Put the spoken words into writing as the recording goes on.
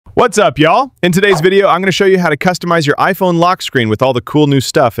What's up, y'all? In today's video, I'm going to show you how to customize your iPhone lock screen with all the cool new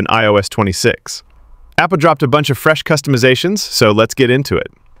stuff in iOS 26. Apple dropped a bunch of fresh customizations, so let's get into it.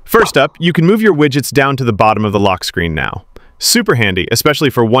 First up, you can move your widgets down to the bottom of the lock screen now. Super handy, especially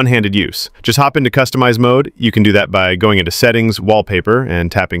for one-handed use. Just hop into Customize mode. You can do that by going into Settings, Wallpaper,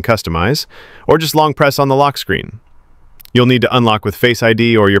 and tapping Customize, or just long press on the lock screen. You'll need to unlock with Face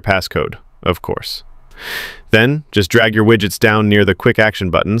ID or your passcode, of course. Then, just drag your widgets down near the quick action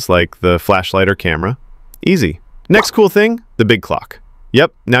buttons like the flashlight or camera. Easy. Next cool thing, the big clock.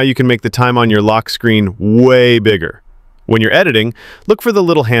 Yep, now you can make the time on your lock screen way bigger. When you're editing, look for the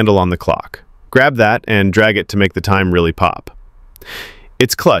little handle on the clock. Grab that and drag it to make the time really pop.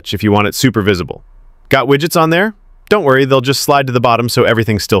 It's clutch if you want it super visible. Got widgets on there? Don't worry, they'll just slide to the bottom so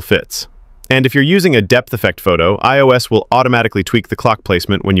everything still fits. And if you're using a depth effect photo, iOS will automatically tweak the clock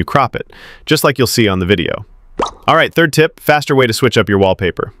placement when you crop it, just like you'll see on the video. Alright, third tip, faster way to switch up your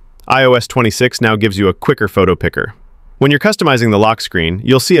wallpaper. iOS 26 now gives you a quicker photo picker. When you're customizing the lock screen,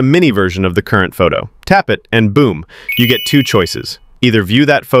 you'll see a mini version of the current photo. Tap it, and boom, you get two choices. Either view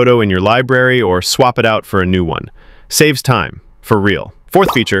that photo in your library or swap it out for a new one. Saves time, for real.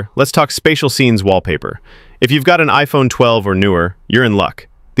 Fourth feature, let's talk Spatial Scenes wallpaper. If you've got an iPhone 12 or newer, you're in luck.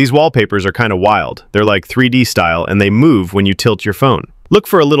 These wallpapers are kind of wild. They're like 3D style and they move when you tilt your phone. Look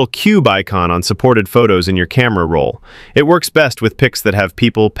for a little cube icon on supported photos in your camera roll. It works best with pics that have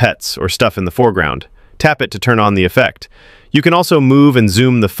people, pets, or stuff in the foreground. Tap it to turn on the effect. You can also move and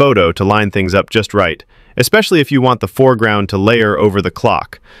zoom the photo to line things up just right, especially if you want the foreground to layer over the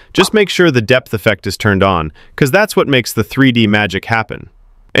clock. Just make sure the depth effect is turned on, because that's what makes the 3D magic happen.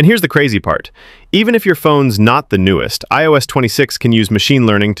 And here's the crazy part. Even if your phone's not the newest, iOS 26 can use machine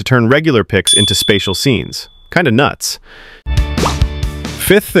learning to turn regular pics into spatial scenes. Kinda nuts.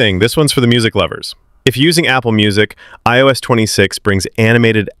 Fifth thing, this one's for the music lovers. If you're using Apple Music, iOS 26 brings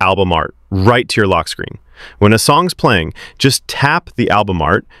animated album art right to your lock screen. When a song's playing, just tap the album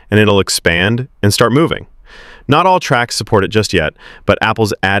art and it'll expand and start moving. Not all tracks support it just yet, but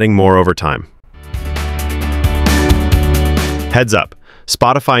Apple's adding more over time. Heads up.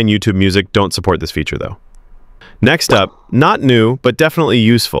 Spotify and YouTube Music don't support this feature though. Next up, not new, but definitely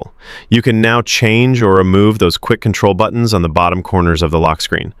useful. You can now change or remove those quick control buttons on the bottom corners of the lock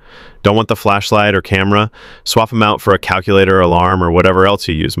screen. Don't want the flashlight or camera? Swap them out for a calculator, alarm, or whatever else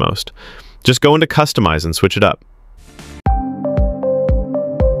you use most. Just go into Customize and switch it up.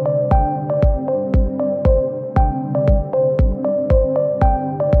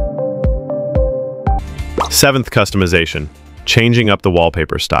 Seventh customization. Changing up the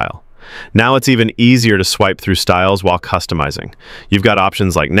wallpaper style. Now it's even easier to swipe through styles while customizing. You've got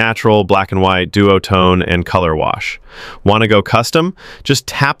options like natural, black and white, duotone, and color wash. Want to go custom? Just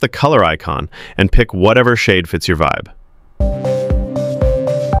tap the color icon and pick whatever shade fits your vibe.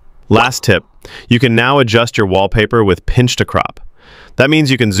 Last tip, you can now adjust your wallpaper with pinch to crop. That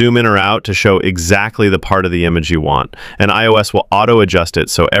means you can zoom in or out to show exactly the part of the image you want, and iOS will auto-adjust it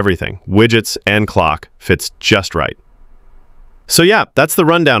so everything, widgets and clock, fits just right. So yeah, that's the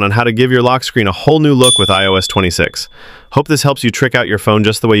rundown on how to give your lock screen a whole new look with iOS 26. Hope this helps you trick out your phone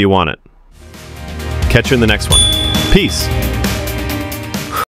just the way you want it. Catch you in the next one. Peace!